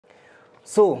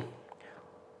So,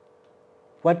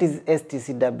 what is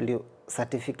STCW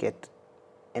certificate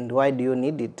and why do you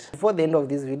need it? Before the end of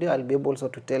this video, I'll be able also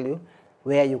to tell you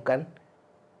where you can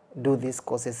do these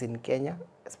courses in Kenya,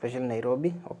 especially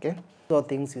Nairobi, okay? So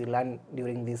things you learn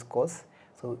during this course.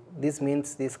 So this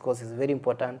means this course is very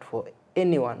important for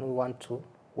anyone who wants to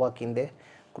work in the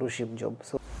cruise ship job.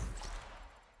 So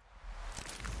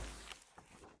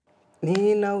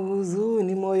nina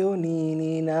huzuni moyoni,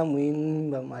 nina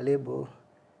mwimba malebo,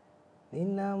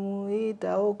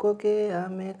 ninamuita okoke,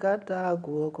 amekataa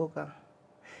kuokoka.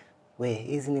 We,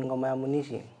 hizi ni ngoma ya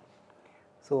Munishi.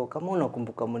 So kama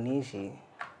unakumbuka Munishi,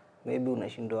 maybe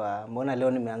unashindwa mbona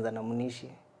leo nimeanza na Munishi.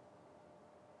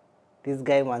 This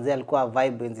guy manze alikuwa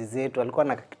vibe enzi zetu, alikuwa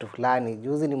na kitu fulani.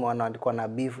 Juzi nimeona alikuwa na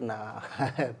beef na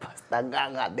Pastor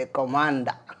Ganga the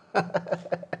commander.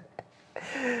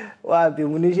 Wapi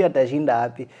Munishi atashinda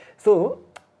wapi? So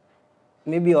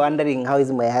maybe you're wondering how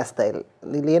is my hairstyle.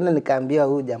 Nilienda nikaambia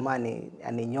huyu jamani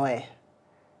aninyoe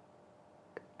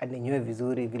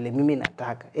vizuri vile mimi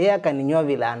nataka. Yeye akaninyoa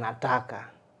vile anataka.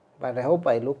 But I hope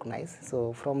I look nice.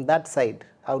 So from that side,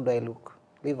 how do I look?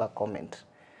 Leave a comment.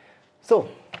 So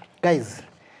guys,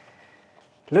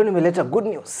 leo nimeleta good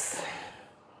news.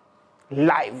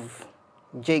 Live.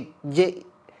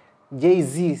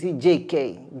 J-Z, see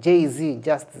JK, J-Z,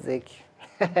 just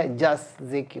ZEKI. Just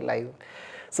ZEKI live.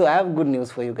 So I have good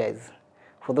news for you guys.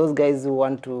 For those guys who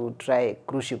want to try a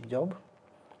cruise ship job,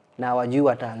 na wajui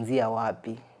wataanzia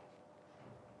wapi.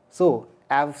 So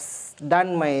I've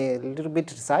done my little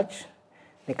bit research.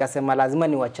 Nikasema lazima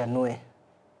niwachanue.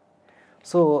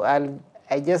 So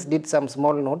I just did some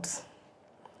small notes.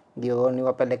 Ndio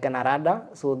niwapeleke na rada.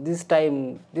 So this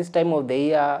time of the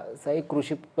year, say cruise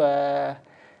ship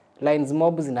lines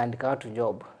mobs zinaandika watu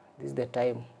job. This is the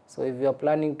time. So if you are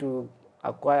planning to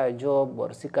acquire a job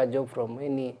or seek a job from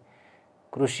any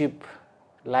cruise ship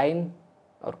line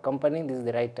or company, this is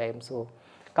the right time. So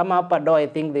kama hapa Doha, I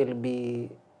think they'll be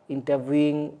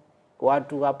interviewing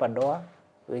watu hapa Doha.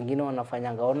 Wengine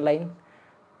wanafanyanga online.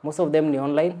 Most of them ni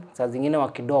online. Saa zingine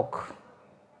wakidok.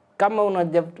 Kama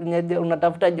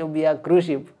unatafuta job ya cruise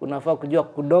ship, unafaa kujua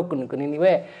kudok ni kunini.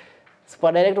 We,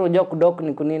 super director unajua kudok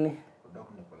ni kunini? Kudok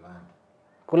ni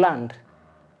kuland.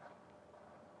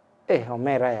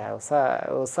 Omera ya,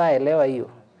 usaelewa hiyo.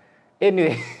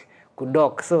 Anyway,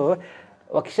 kudok. So,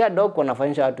 wakisha dok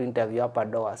wanafanyisha watu interview hapa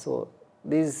Doha. So,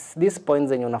 these points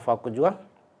zenye unafaa kujua.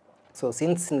 So,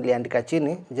 since niliandika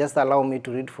chini, just allow me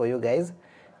to read for you guys.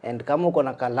 And kama uko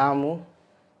na kalamu,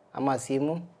 ama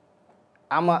simu,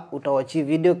 ama utawachi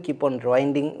video, keep on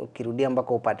rewinding, ukirudia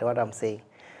mpaka upate what I'm saying.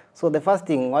 So, the first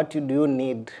thing, what do you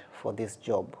need for this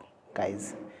job,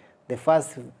 guys? The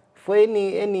first, for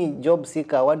any job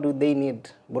seeker, what do they need?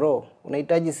 Bro,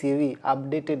 unahitaji CV,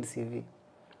 updated CV.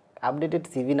 Updated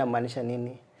CV inamaanisha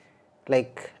nini?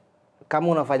 Like,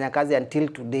 kama unafanya kazi until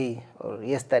today or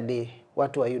yesterday,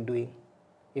 what are you doing?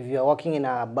 If you are working in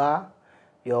a bar,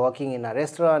 you are working in a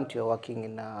restaurant, you are working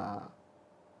in a,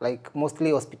 like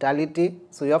mostly hospitality,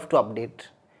 so you have to update.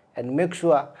 And make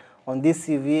sure on this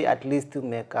CV at least to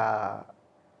make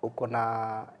uko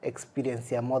na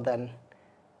experience ya more than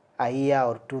a year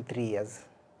or 2-3 years.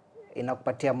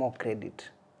 Inakupatia more credit.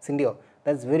 Sindio?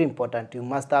 That's very important. You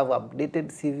must have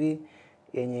updated CV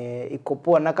yenye iko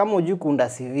poa. Na kama hujui kuunda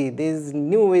CV, there's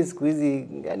new ways kuizi,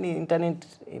 yani internet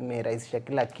imerahisisha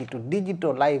kila kitu.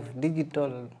 Digital life,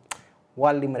 digital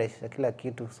world imerahisisha kila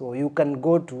kitu. So you can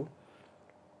go to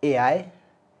AI,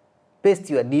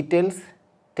 paste your details,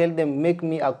 tell them make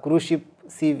me a cruise ship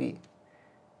CV.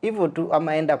 Hivyo tu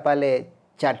ama enda pale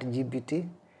ChatGPT,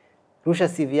 rusha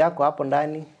CV yako hapo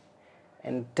ndani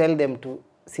and tell them to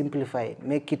simplify,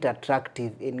 make it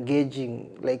attractive, engaging,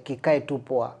 like ikae tu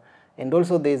poa. And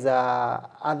also there's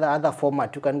other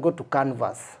format. You can go to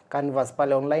Canvas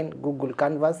pale online, Google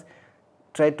Canvas,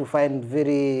 try to find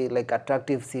very like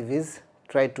attractive CVs,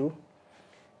 try to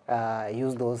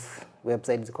use those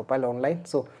websites ziko pale online.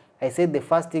 So I said the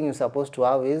first thing you're supposed to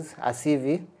have is a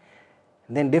CV.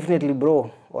 Then definitely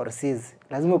bro or sis,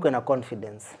 lazima uwe na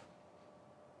confidence.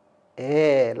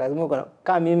 Lazima uwe na,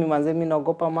 kama mimi manze mimi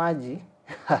naogopa maji.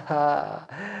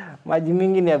 Maji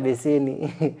mingi ni ya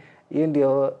beseni. Hiyo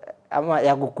ndio ama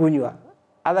ya kukunywa.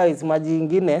 Otherwise maji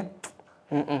ingine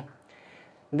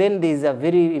Then there is a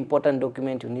very important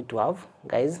document you need to have,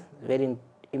 guys. Very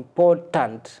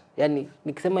important. Yani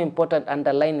nikisema important,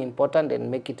 underline important and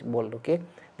make it bold, okay?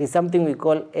 There's something we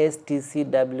call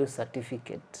STCW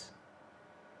certificate.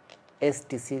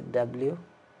 STCW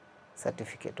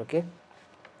certificate, okay?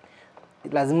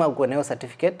 Lazima uko na hiyo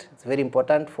certificate. It's very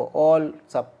important for all.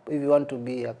 If you want to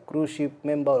be a cruise ship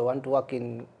member or want to work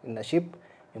in a ship,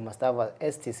 you must have a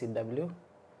STCW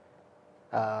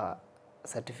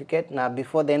certificate. Now,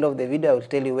 before the end of the video, I will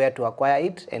tell you where to acquire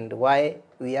it and why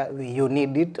you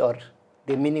need it, or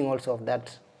the meaning also of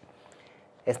that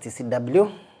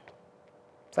STCW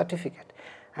certificate.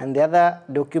 And the other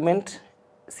document,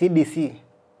 CDC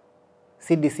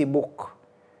book,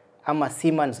 ama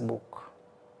seaman's book,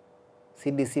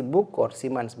 CDC book or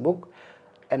seaman's book.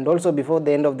 And also before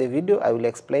the end of the video, I will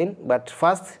explain. But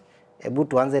first,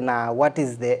 tuanze na what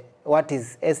is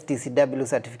STCW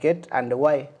certificate and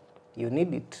why you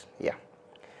need it. Yeah.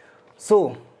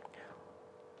 So,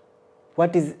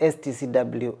 what is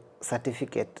STCW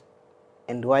certificate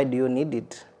and why do you need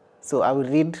it? So I will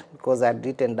read because I've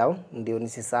written down. Ndio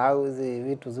nisisahau hizi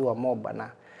vitu ziwa mob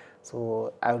bana.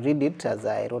 So I'll read it as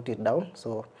I wrote it down.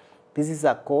 So this is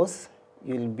a course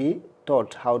you'll be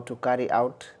taught how to carry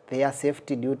out their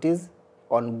safety duties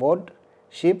on board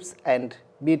ships and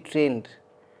be trained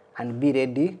and be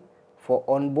ready for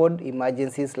onboard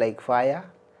emergencies like fire,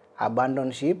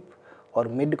 abandoned ship, or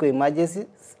medical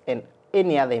emergencies and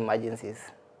any other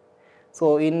emergencies.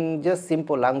 So in just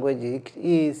simple language,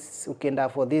 is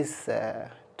ukienda for this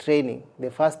training,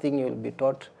 the first thing you will be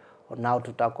taught on how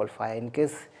to tackle fire. In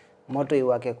case moto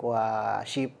iwake kwa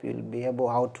ship, you'll be able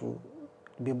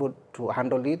to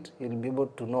handle it. You'll be able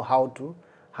to know how to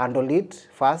handle it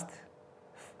fast,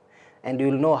 and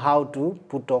you'll know how to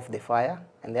put off the fire.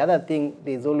 And the other thing,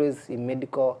 there's always in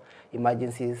medical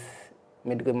emergencies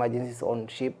on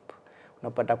ship.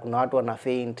 Unapata kuna watu wana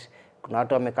faint, kuna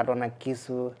watu wamekatwa na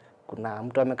kisu, kuna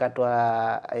mtu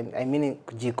amekatwa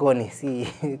jikoni, si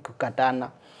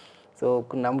kukatana. So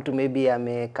kuna mtu maybe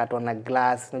amekatwa na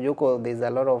glass. Unajua huko there's a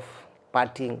lot of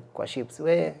parting kwa ships.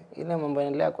 Ile mambo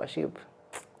yanaendelea kwa ship,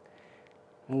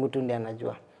 Mungu tu ndiye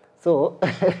anajua. So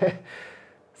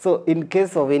so in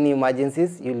case of any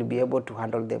emergencies, you'll be able to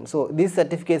handle them. So these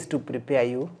certificates to prepare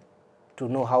you to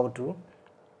know how to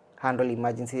handle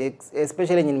emergency,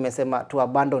 especially when nimesema to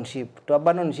abandon ship. To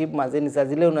abandon ship mazeni saa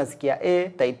zile unasikia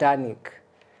Titanic,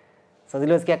 saa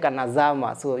zile unasikia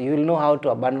kanazama. So you will know how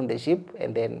to abandon the ship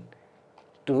and then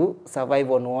to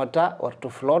survive on water or to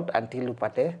float until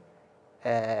upate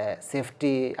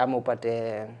safety, ama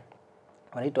upate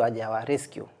wanaitwa aje hawa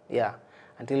rescue. Yeah,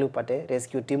 until upate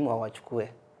rescue team wawachukue.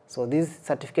 So this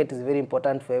certificate is very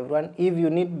important for everyone. If you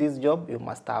need this job, you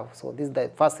must have. So this is the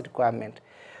first requirement.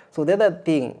 So the other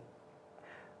thing,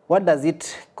 what does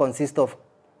it consist of?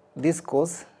 This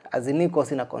course, as any course,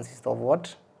 consists of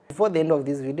what? Before the end of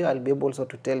this video, I'll be able also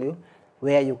to tell you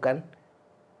where you can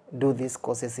do these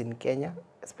courses in Kenya,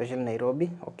 especially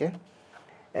Nairobi. Okay.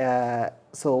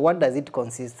 So what does it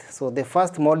consist? So the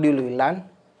first module we learn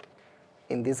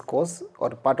in this course,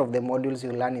 or part of the modules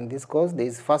you learn in this course, there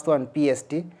is first one,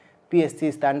 PST.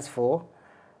 PST stands for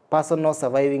Personal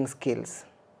Surviving Skills.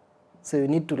 So you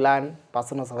need to learn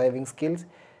personal surviving skills.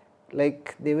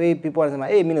 Like the way people say,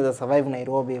 hey, mimi naweza survive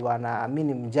Nairobi bana,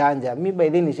 mimi ni mjanja, mimi by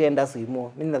then nishaenda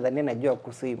swimo, mimi nadhani najua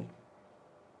kuswim,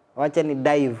 wacha ni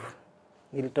dive,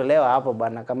 nilitolewa hapo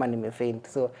bana kama nimefaint.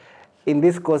 So in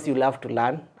this course you'll have to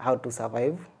learn how to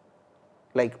survive,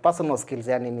 like personal skills.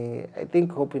 Yani I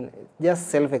think just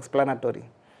self-explanatory.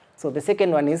 So the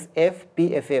second one is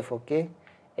FPFF. Okay,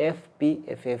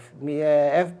 FPFF.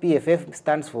 FPFF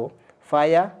stands for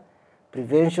Fire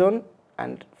Prevention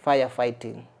and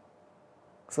Firefighting.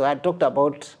 So I talked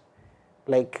about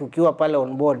like ukiwa pale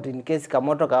on board, in case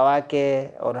kamoto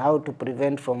kawake, or how to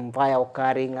prevent from fire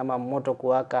occurring ama moto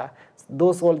kuwaka.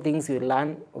 Those all things you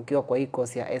learn ukiwa kwa hii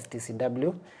course ya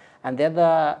STCW. And the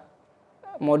other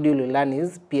module you learn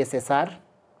is PSSR.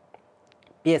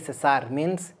 PSSR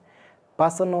means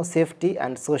Personal Safety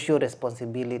and Social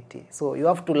Responsibility. So you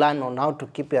have to learn on how to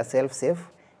keep yourself safe,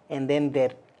 and then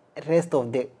the rest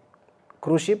of the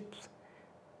cruise ships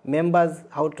members,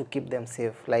 how to keep them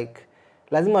safe. Like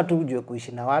lazima tu ujue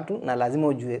kuishi na watu, na lazima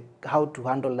ujue how to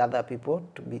handle other people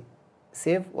to be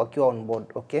safe wakiwa on board.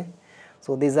 Okay,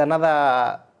 so there's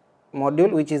another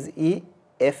module which is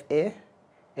EFA,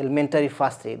 Elementary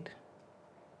First Aid.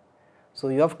 So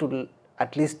you have to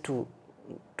at least to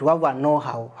have a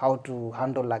know-how how to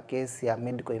handle a case ya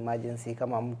medical emergency.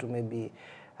 Kama mtu maybe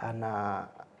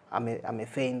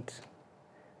amefaint,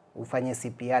 ufanye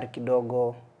CPR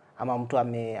kidogo, ama mtu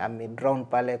drown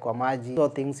pale kwa maji. So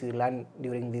things you learn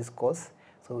during this course.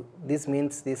 So this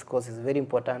means this course is very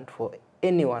important for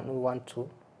anyone who want to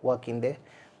work in the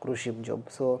cruise ship job.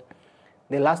 So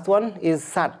the last one is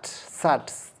SAT.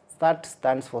 SAT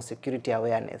stands for Security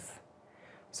Awareness.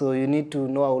 So you need to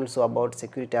know also about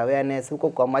security awareness. Huko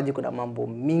kwa maji kuna mambo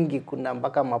mingi, kuna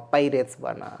mpaka pirates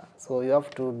bana. So you have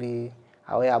to be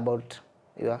aware about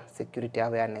your security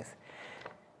awareness.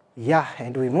 Yeah,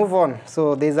 and we move on.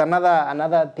 So there's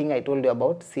another thing I told you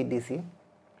about, CDC.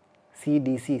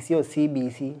 CDC, sio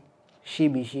CBC,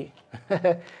 shibishi,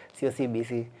 sio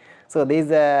CBC. So there's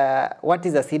what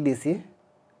is a CDC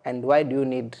and why do you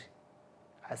need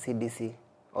a CDC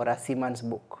or a seaman's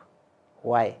book?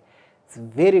 Why? It's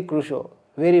very crucial,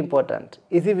 very important.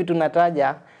 Hizi vitu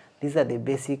nataja, these are the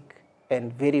basic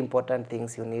and very important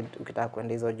things you need ukitaka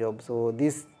kwenda hizo job. So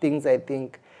these things I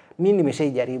think mimi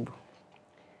nimeshaijaribu.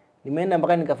 Nimeenda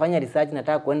mpaka nikafanya research,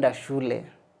 nataka kwenda shule.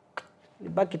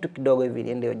 Nibaki tu kidogo hivi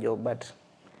niende hiyo job, but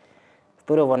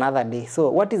story of another day.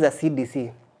 So what is a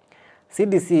CDC?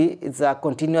 CDC is a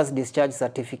continuous discharge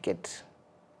certificate.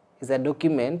 It's a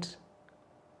document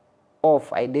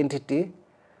of identity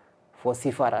for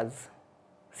seafarers.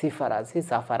 Seafarers, si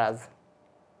safaras.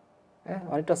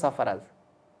 Wanaitwa safaras.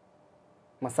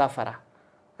 Masafara.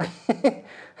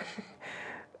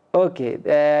 Okay,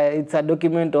 it's a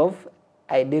document of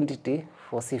identity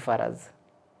for seafarers.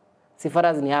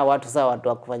 Seafarers ni hawa watu sawa, watu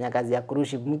wa kufanya kazi ya cruise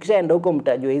ship. Mkishaenda huko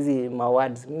mtajua hizi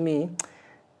words. Mimi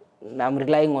I'm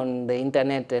relying on the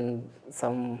internet and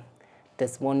some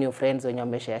testimonial friends wenye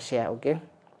wameshare, okay?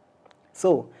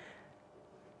 So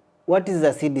what is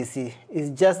a CDC? It's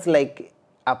just like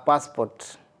a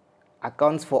passport.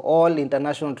 Accounts for all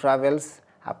international travels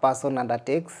a person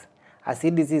undertakes. A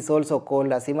CDC is also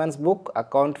called a seaman's book,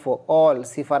 account for all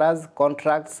seafarers,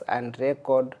 contracts, and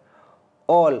record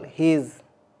all his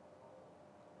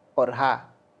or her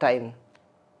time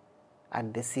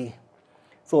at the sea.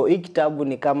 So hii kitabu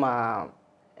ni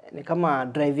kama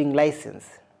driving license.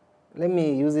 Let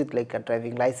me use it like a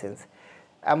driving license.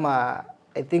 Ama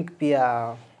I think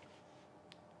pia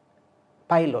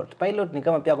pilot. Pilot ni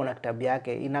kama pia kuna kitabu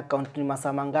yake. Ina count ni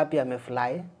masaa mangapi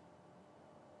amefly,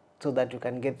 so that you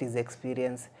can get this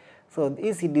experience. So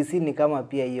hii CDC ni kama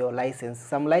pia hiyo license.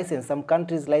 Some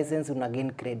countries license una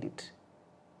gain credit.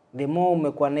 The more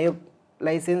umekuwa na hiyo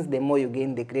license, the more you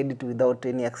gain the credit without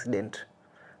any accident.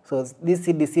 So this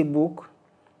CDC book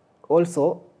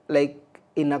also like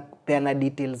inapeana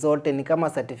details zote, ni kama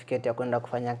certificate ya kwenda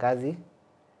kufanya kazi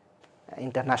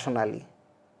internationally.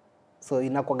 So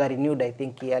inakuwa renewed I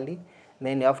think yearly,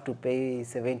 then you have to pay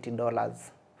 $70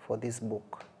 for this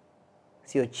book.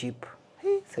 Sio cheap.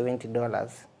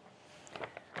 $70.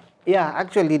 Yeah,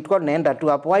 actually it got naenda tu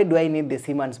hapo. Why do I need the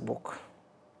seaman's book?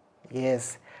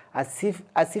 Yes, a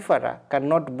seafarer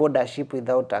cannot board a ship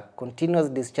without a continuous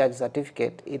discharge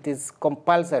certificate. It is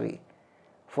compulsory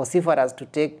for seafarers to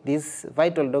take this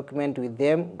vital document with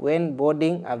them when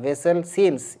boarding a vessel,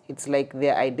 since it's like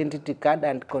their identity card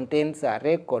and contains a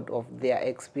record of their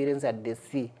experience at the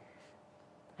sea.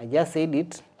 I just said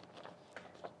it.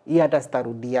 Hii hata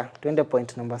sitarudia. Twende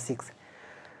point number 6.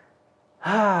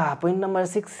 Point number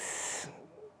 6,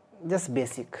 just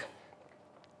basic.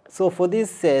 So for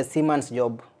this seaman's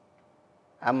job,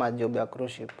 ama job ya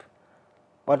cruise ship,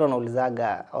 watu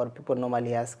wanaulizaga, or people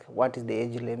normally ask, what is the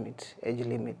age limit? Age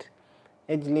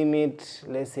limit,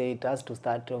 let's say it has to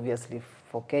start, obviously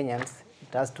for Kenyans,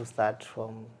 it has to start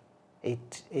from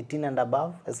 18 and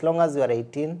above. As long as you are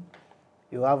 18,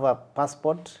 you have a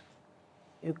passport,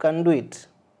 you can do it.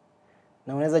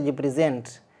 Na unaweza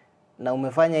jipresent na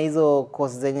umefanya hizo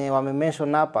course zenye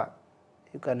wamemention hapa,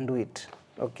 you can do it.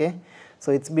 Okay,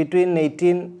 so it's between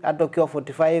 18 hata ukiwa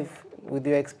 45, with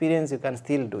your experience you can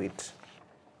still do it.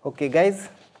 Okay guys,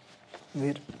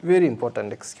 very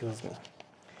important, excuse me.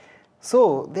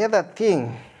 So the other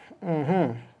thing,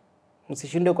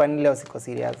 msishinde kwa nini leo siko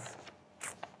serious.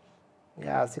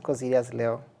 Yeah, siko serious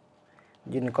leo.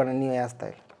 Juu niko na new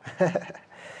hairstyle.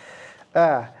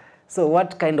 So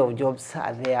what kind of jobs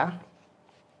are there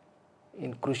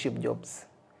in cruise ship jobs?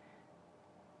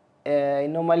 I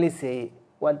normally say,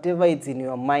 whatever it's in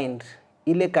your mind,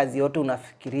 ile kazi yote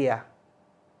unafikiria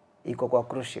iko kwa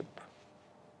cruise ship.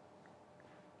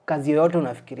 Kazi yote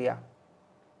unafikiria,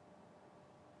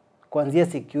 kuanzia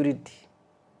security,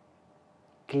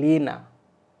 cleaner,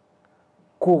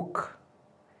 cook,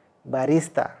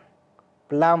 barista,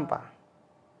 plumber,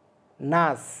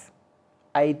 nurse,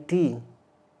 IT,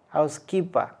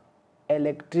 housekeeper,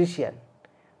 electrician,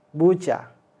 butcher,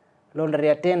 laundry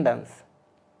attendants,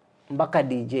 mpaka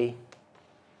DJ.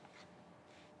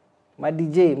 Ma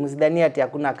DJ, msidhani ati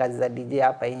hakuna kazi za DJ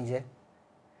hapa nje.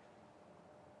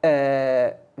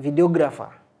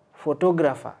 Videographer,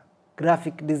 photographer,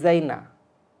 graphic designer,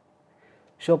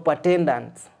 shop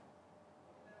attendants.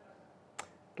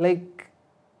 Like,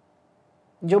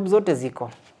 job zote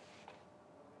ziko.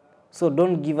 So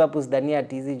don't give up usidhani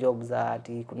ati hizi jobs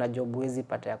ati kuna job huwezi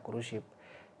pata ya cruise ship.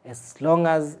 As long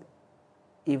as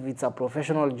if it's a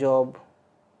professional job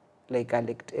like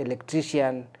an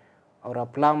electrician or a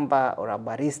plumber or a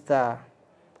barista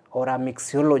or a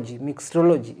mixology.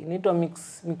 Inaitwa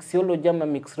mixology ama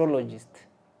mixologist.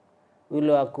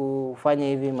 Ule wa kufanya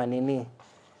hivi manini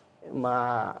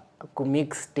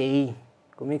kumix tea,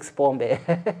 kumix pombe.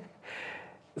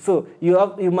 So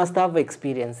you must have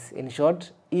experience. In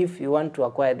short, if you want to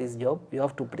acquire this job, you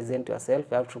have to present yourself,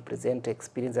 you have to present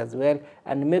experience as well,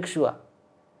 and make sure,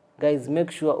 guys,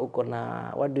 make sure uko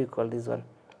na, what do you call this one?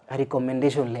 A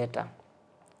recommendation letter.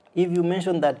 If you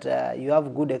mention that you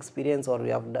have good experience or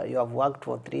you have worked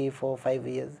for 3, 4, 5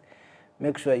 years,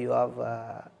 make sure you have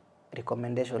a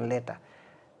recommendation letter.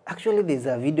 Actually, there's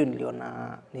a video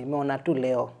nimeona tu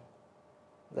leo.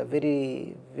 The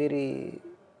very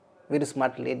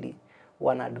smart lady,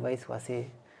 one advice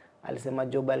wase, alisema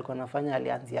job alikuwa anafanya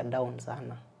alianzia down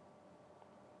sana.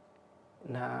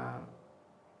 Na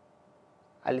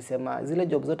alisema zile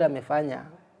job zote amefanya,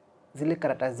 zile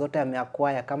karatasi zote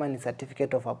ameacquire, kama ni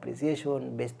certificate of appreciation,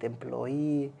 best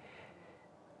employee,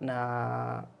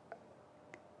 na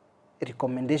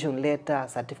recommendation letter,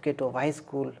 certificate of high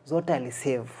school, zote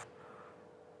alisave.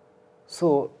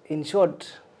 So in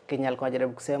short, Kenya alikuwa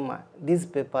anajaribu kusema these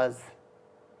papers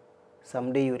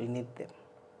someday you will need them.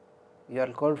 You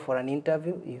are called for an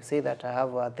interview, you say that I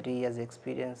have 3 years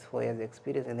experience, 4 years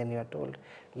experience, and then you are told,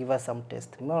 give us some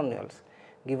testimonials,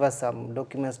 give us some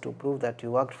documents to prove that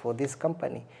you worked for this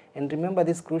company. And remember,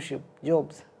 these cruise ship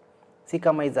jobs, si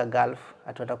kama 𝐊𝐍𝐎,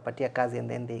 ati watakupatia kazi and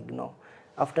then they ignore.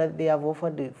 After they have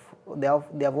offered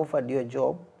you a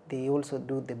job, they also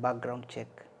do the background check.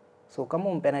 So kama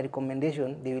umpena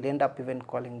recommendation, they will end up even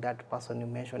calling that person you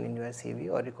mentioned in your CV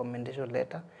or recommendation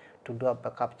letter to do a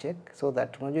backup check, so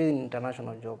that unajua ni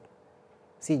international job.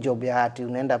 Si job ya ati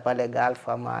unaenda pale Gulf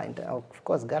ama of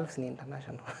course Gulf ni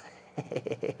international.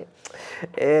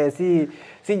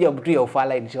 Si job tu ya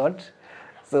ufala, in short.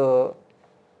 So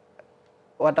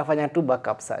watafanya tu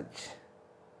backup search.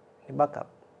 Ni backup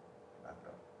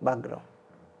background.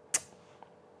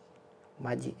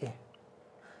 Maji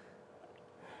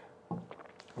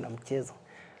una mchezo.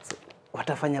 So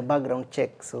watafanya background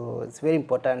check. So it's very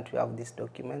important you have these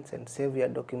documents and save your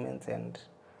documents, and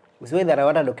usiwe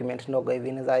dharawata document ndogo hivi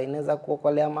inaweza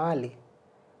kuokolea mahali.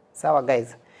 Sawa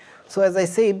guys. So as I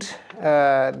said,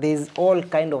 there's all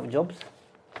kind of jobs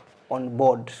on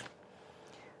board.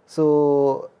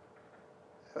 So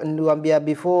niwaambia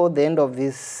before the end of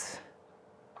this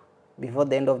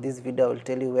video, I will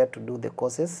tell you where to do the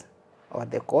courses or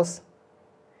the course.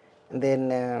 And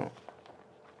then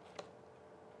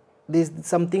there's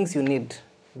some things you need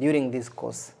during this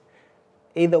course.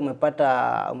 Either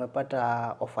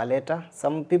umepata offer letter.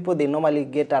 Some people, they normally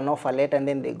get an offer letter and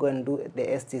then they go and do the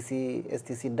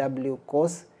STCW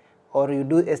course, or you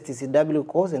do STCW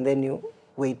course and then you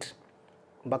wait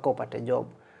mpaka upate job.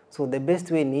 So the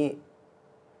best way ni,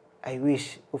 I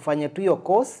wish ufanye tu your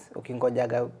course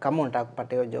ukingojaga kama unataka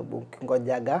kupata hiyo job,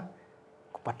 ukingojaga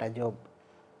kupata job.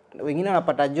 Wengine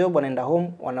wanapata job, wanaenda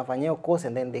home, wanafanya hiyo course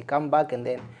and then they come back, and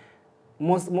then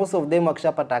most of them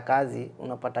wakishapata kazi,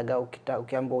 unapataga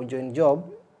ukiambiwa ujoin job,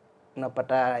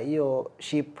 unapata hiyo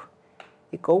ship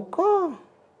iko huko,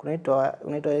 kunaitwa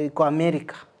iko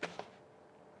America.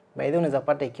 By the way, unaweza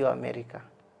pata ikiwa America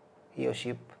hiyo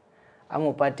ship, ama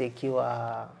upate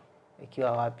ikiwa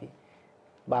wapi?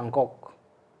 Bangkok,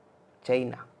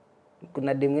 China.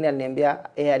 Kuna demu mwingine aliniambia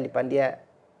yeye alipandia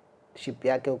ship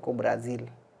yake huko Brazil.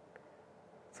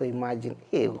 So imagine,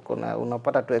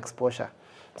 unapata tu exposure.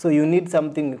 So you need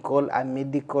something we call a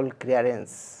medical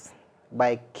clearance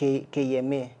by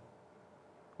KMA.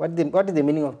 What is the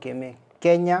meaning of KMA?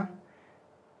 Kenya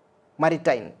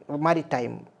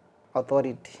Maritime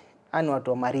Authority. And watu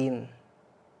wa marine.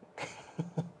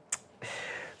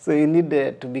 So you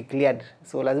need to be cleared.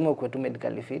 So lazima ukuwe tu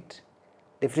medically fit.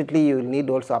 Definitely you will need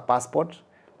also a passport.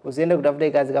 Usiende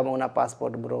kutafuta kazi kama una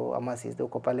passport bro, ama sisi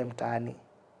uko pale mtaani.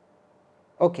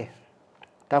 Okay.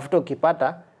 Tafuta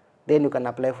ukipata, then you can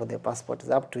apply for the passport.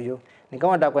 It's up to you. Ni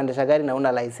kama unataka kuendesha gari na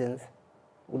una license,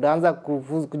 utaanza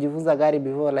kujifunza gari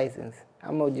before license,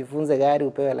 ama ujifunze gari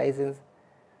upewe license.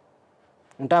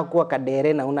 Unataka kuwa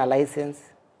kadere na una license,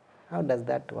 how does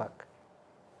that work?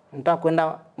 Unataka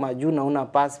kwenda majuu na una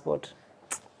passport.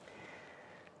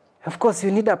 Of course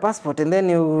you need a passport, and then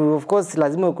you, of course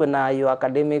lazima uwe na your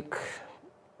academic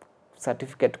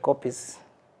certificate copies,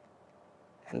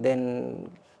 and then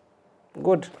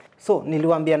good. So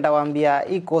ndawaambia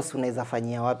hii course unaweza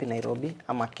fanyia wapi, Nairobi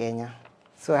ama Kenya.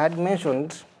 So I had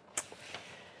mentioned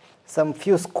some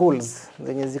few schools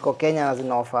zenye ziko Kenya na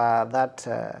zina offer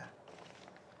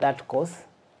that course.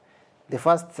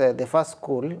 The first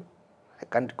school I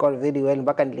can't recall very well,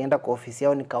 mpaka nilienda kwa ofisi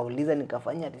yao nikauliza,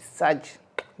 nikafanya research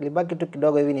Libaki tu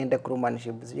kidogo hivi niende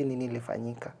crewmanship. Sijui nini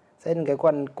ilifanyika. Sasa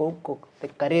ningekuwa niko huko the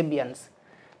Caribbeans.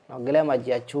 Naogelea maji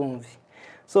ya chumvi.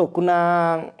 So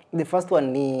kuna the first one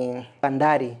ni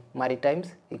Bandari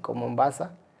Maritimes iko Mombasa.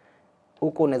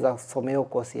 Huko unaweza somea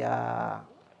course ya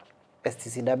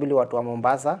STCW watu wa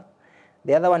Mombasa.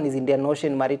 The other one is Indian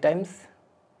Ocean Maritimes.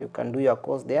 You can do your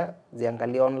course there.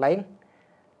 Ziangalie online.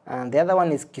 And the other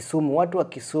one is Kisumu. Watu wa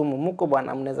Kisumu, mko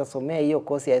bwana mnaweza somea hiyo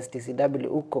course ya STCW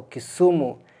huko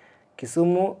Kisumu.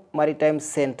 Kisumu Maritime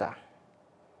Center.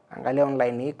 Angalia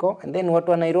online iko. And then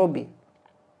watu wa Nairobi.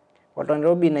 Watu wa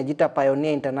Nairobi inajiita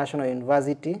Pioneer International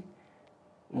University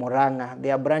Murang'a.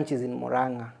 Their branches in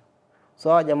Murang'a. So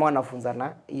hawa jamaa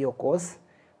wanafunzana hiyo course.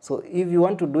 So if you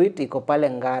want to do it, iko pale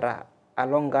Ngara.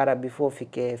 Along Ngara before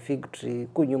fike Fig Tree.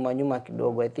 Nyuma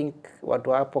kidogo. I think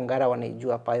watu hapo Ngara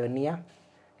wanaijua Pioneer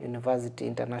University,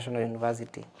 International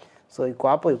University. So iko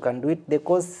hapo, you can do it. The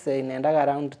course inaendaga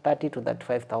around 30 to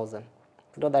 35,000.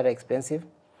 It's not that expensive.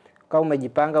 Kama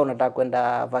umejipanga unataka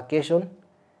kwenda vacation,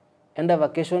 enda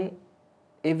vacation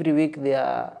every week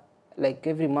there, like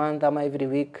every month ama every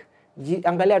week.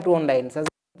 Angalia tu online. Sasa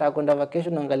unataka kwenda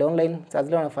vacation, angalia online. Sasa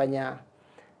zile wanafanya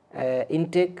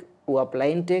intake,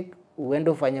 uapply intake,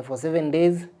 uende ufanye for 7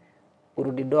 days,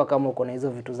 urudi doa kama uko na hizo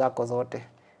vitu zako zote.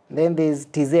 Then there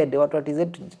is TZ, watu wa TZ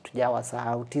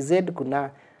tujawasahau. TZ kuna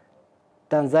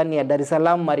Tanzania, Dar es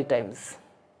Salaam Maritimes.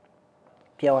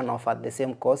 Pia wana offer the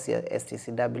same course ya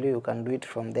STCW, you can do it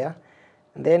from there.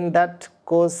 And then that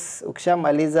course,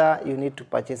 ukishamaliza, you need to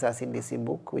purchase a CDC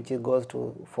book, which goes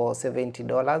to for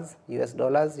 $70 US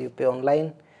dollars. You pay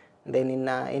online. And then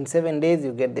in 7 days,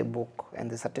 you get the book and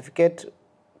the certificate,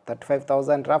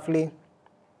 35,000 roughly.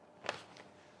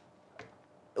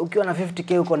 Ukiwa na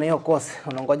 50k uko na hiyo course,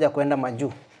 unangoja kwenda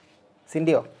majuu. Si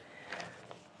ndio?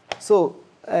 So,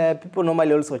 people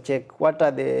normally also check what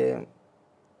are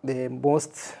the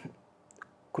most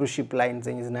cruise ship lines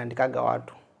zenye zinaandikaga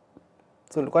watu.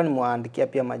 So nilikuwa nimewaandikia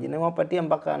pia majina,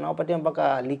 nawapatia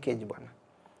mpaka leakage bwana.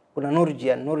 Kuna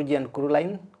Norwegian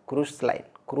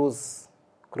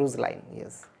cruise line,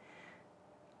 yes.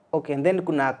 Okay, and then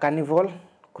kuna Carnival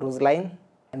Cruise Line,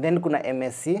 and then kuna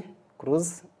MSC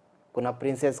Cruise, kuna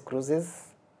Princess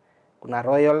Cruises, kuna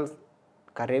Royal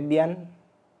Caribbean,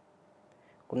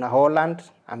 kuna Holland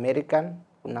American,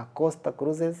 kuna Costa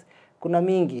Cruises, kuna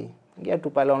mingi. Ingia tu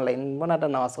pale online, mbona hata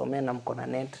nawasomea na mko na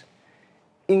net.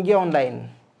 Ingia online,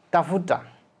 tafuta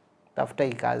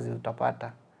hii kazi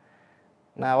utapata.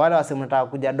 Na wale wasema nataka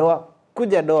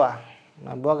kuja doa,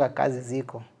 naambiwaga kazi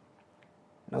ziko.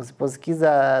 Na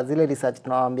usiposikiza zile research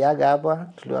tunawaambiaga hapa,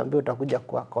 tuliwaambia utakuja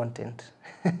kuwa content.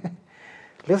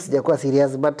 Leo sijakuwa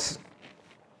serious, but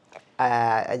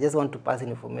I just want to pass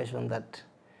information that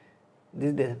this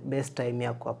is the best time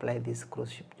here to apply these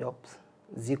cruise ship jobs.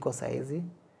 Ziko saizi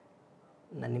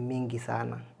na ni mingi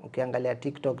sana. Ukiangalia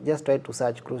TikTok, just try to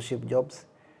search cruise ship jobs.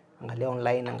 Angalia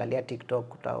online, angalia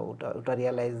TikTok, uta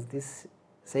realize this.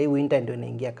 Say winter ndio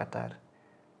inaingia Qatar.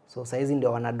 So saizi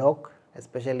ndio wanadock,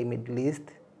 especially Middle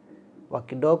East.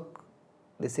 Wakidock,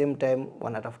 the same time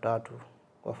wanatafuta watu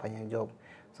wafanya job.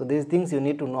 So these things you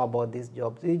need to know about these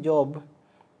jobs. This job,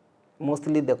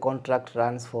 mostly the contract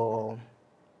runs for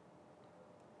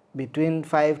between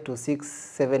 5 to 6,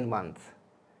 7 months.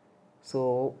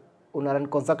 So unarun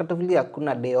consecutively,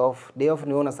 hakuna day off. Day off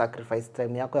ni una sacrifice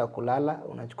time yako ya kulala,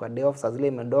 unachukua day off, saa zile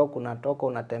imedock, unatoka,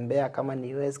 unatembea, kama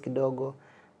ni US kidogo,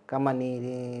 kama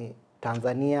ni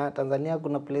Tanzania. Tanzania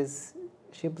kuna place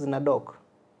ships zina dock.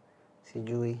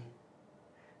 Sijui.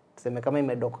 Tuseme kama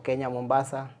imedock Kenya,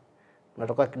 Mombasa,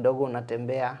 unatoka kidogo,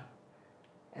 unatembea.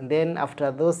 And then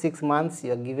after those 6 months,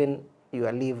 you are given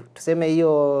your leave. Tuseme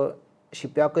hiyo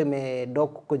ship yako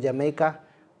imedock huko Jamaica,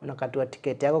 unakatiwa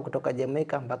ticket yako kutoka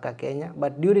Jamaica mpaka Kenya.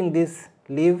 But during this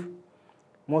leave,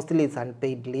 mostly it's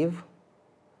unpaid leave.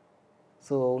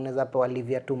 So unaweza pewa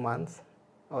leave ya 2 months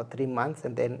or 3 months,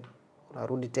 and then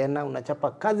unarudi tena,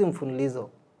 unachapa kazi mfululizo.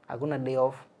 Hakuna day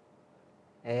off.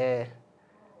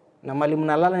 Na mali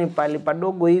mnalala ni pali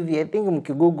padogo hivi. I think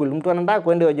mkigoogle, mtu anataka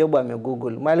kwenda hiyo job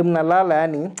amegoogle. Mali mnalala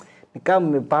yani ni kama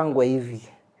mmepangwa hivi.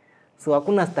 So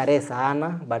hakuna starehe sana,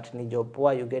 but ni job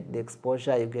poa, you get the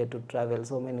exposure, you get to travel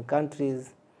so many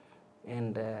countries.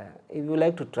 And if you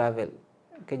like to travel,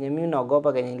 kenye mimi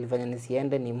naogopa kenye nilifanya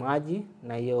nisiende ni maji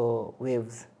na hiyo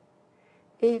waves.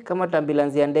 Kama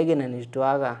tambulanzi ya ndege na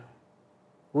nishtuaga.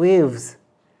 Waves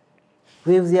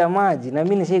ya maji, na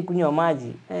mimi nishaikunywa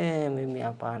maji. Mimi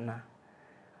hapana.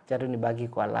 Chato nibaki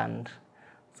kwa land.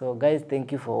 So guys,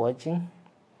 thank you for watching.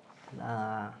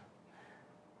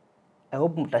 I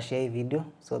hope mtashare hii video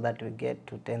so that we get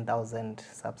to 10,000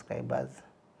 subscribers.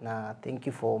 Na thank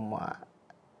you for my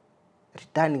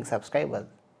returning subscribers.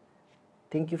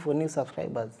 Thank you for new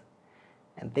subscribers.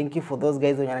 And thank you for those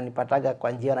guys wenye wananipataga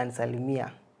kwa njia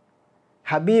wananisalimia.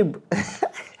 Habib.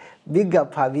 Big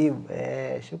up Habib.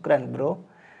 Shukran bro.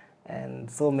 And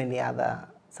so many other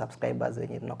subscribers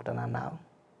wenye tunakutana nao.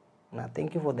 Na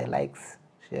thank you for the likes,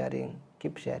 sharing,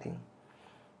 keep sharing.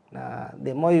 Na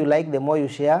the more you like, the more you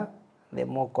share, the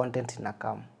more content ina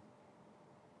come.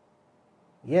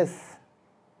 Yes.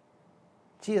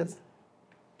 Cheers.